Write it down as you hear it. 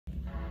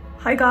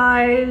Hi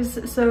guys,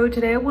 so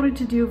today I wanted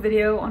to do a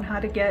video on how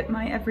to get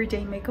my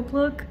everyday makeup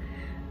look,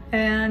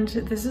 and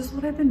this is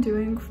what I've been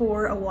doing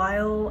for a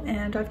while,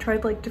 and I've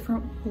tried like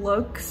different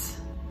looks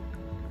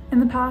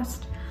in the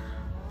past,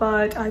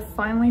 but I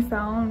finally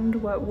found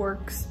what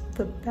works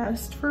the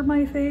best for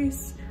my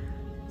face.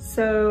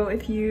 So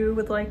if you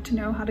would like to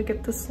know how to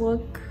get this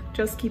look,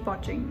 just keep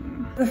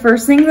watching. The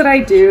first thing that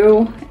I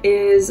do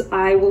is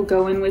I will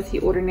go in with The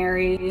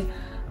Ordinary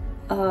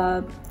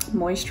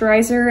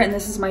moisturizer, and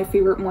this is my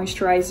favorite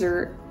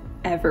moisturizer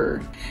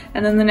ever.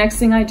 And then the next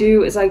thing I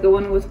do is I go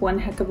in with One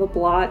Heck of a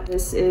Blot.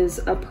 This is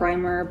a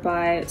primer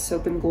by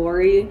Soap &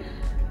 Glory.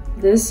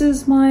 This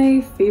is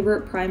my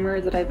favorite primer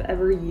that I've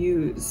ever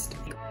used.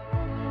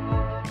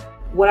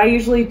 What I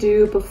usually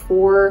do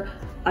before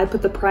I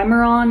put the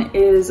primer on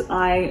is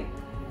I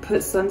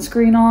put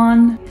sunscreen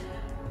on,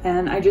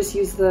 and I just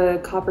use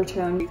the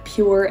Coppertone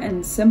Pure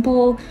and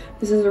Simple.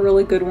 This is a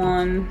really good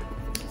one.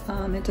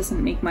 It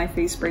doesn't make my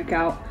face break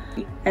out.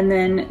 And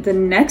then the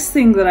next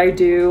thing that I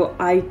do,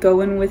 I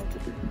go in with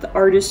the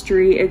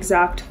Artistry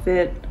Exact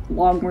Fit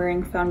Long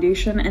Wearing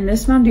Foundation. And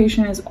this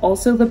foundation is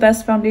also the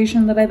best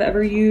foundation that I've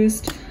ever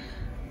used.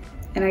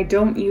 And I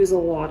don't use a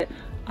lot.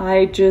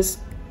 I just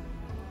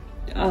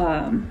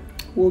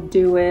will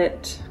do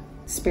it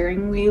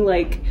sparingly,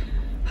 like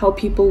how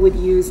people would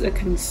use a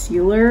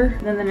concealer.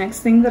 And then the next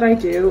thing that I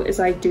do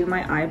is I do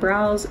my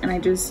eyebrows, and I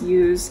just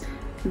use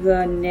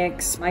the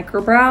NYX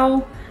Micro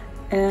Brow.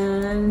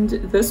 And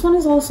this one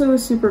is also a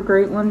super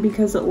great one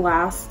because it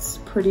lasts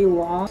pretty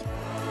long.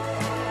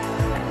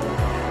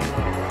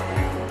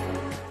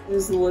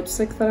 This is the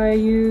lipstick that I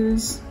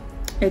use.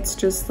 It's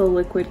just the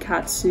Liquid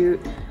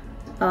Catsuit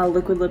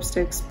Liquid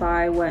Lipsticks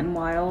by Wet n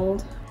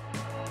Wild.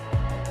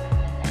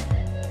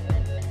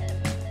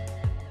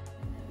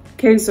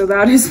 Okay, so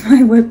that is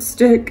my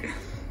lipstick.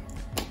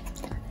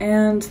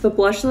 And the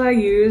blush that I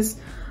use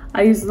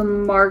the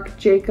Marc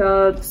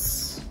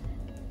Jacobs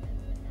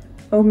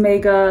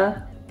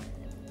Omega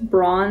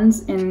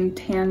Bronze in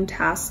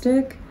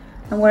Tantastic.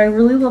 And what I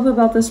really love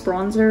about this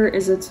bronzer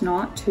is it's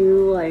not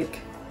too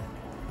like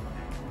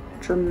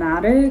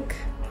dramatic.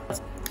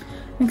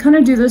 I kind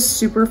of do this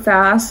super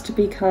fast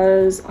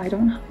because I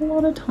don't have a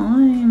lot of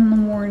time in the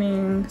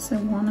morning, so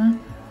I want to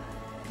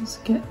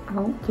just get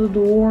out the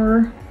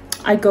door.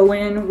 I go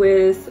in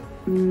with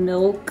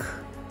Milk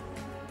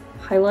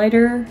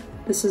highlighter.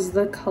 This is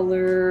the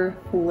color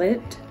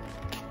Lit,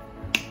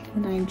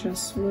 and I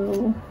just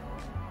will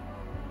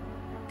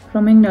put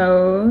on my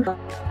nose.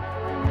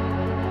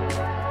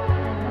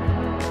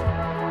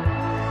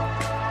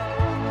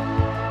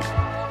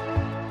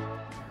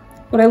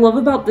 What I love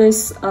about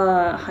this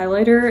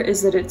highlighter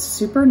is that it's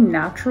super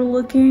natural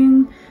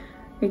looking.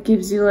 It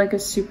gives you like a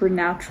super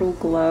natural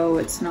glow.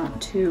 It's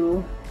not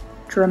too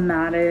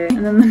dramatic.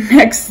 And then the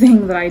next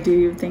thing that I do,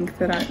 you think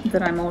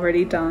that I'm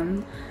already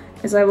done,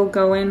 is I will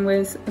go in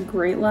with a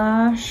Great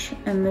Lash,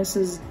 and this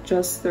is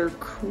just their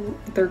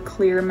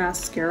clear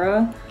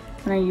mascara,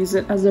 and I use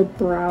it as a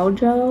brow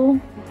gel.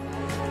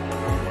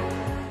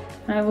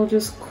 And I will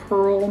just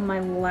curl my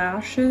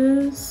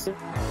lashes.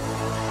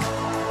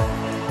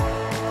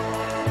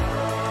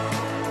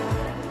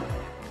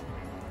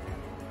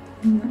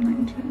 And then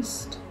I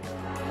just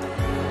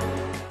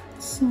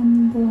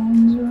some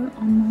bronzer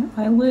on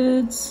my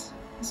eyelids.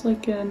 It's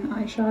like an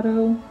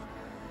eyeshadow.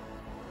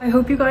 I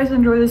hope you guys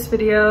enjoy this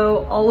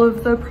video. All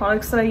of the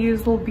products that I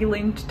use will be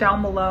linked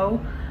down below.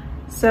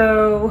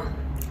 So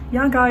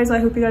yeah guys, I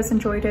hope you guys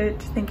enjoyed it.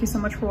 Thank you so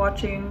much for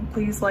watching.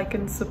 Please like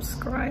and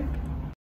subscribe.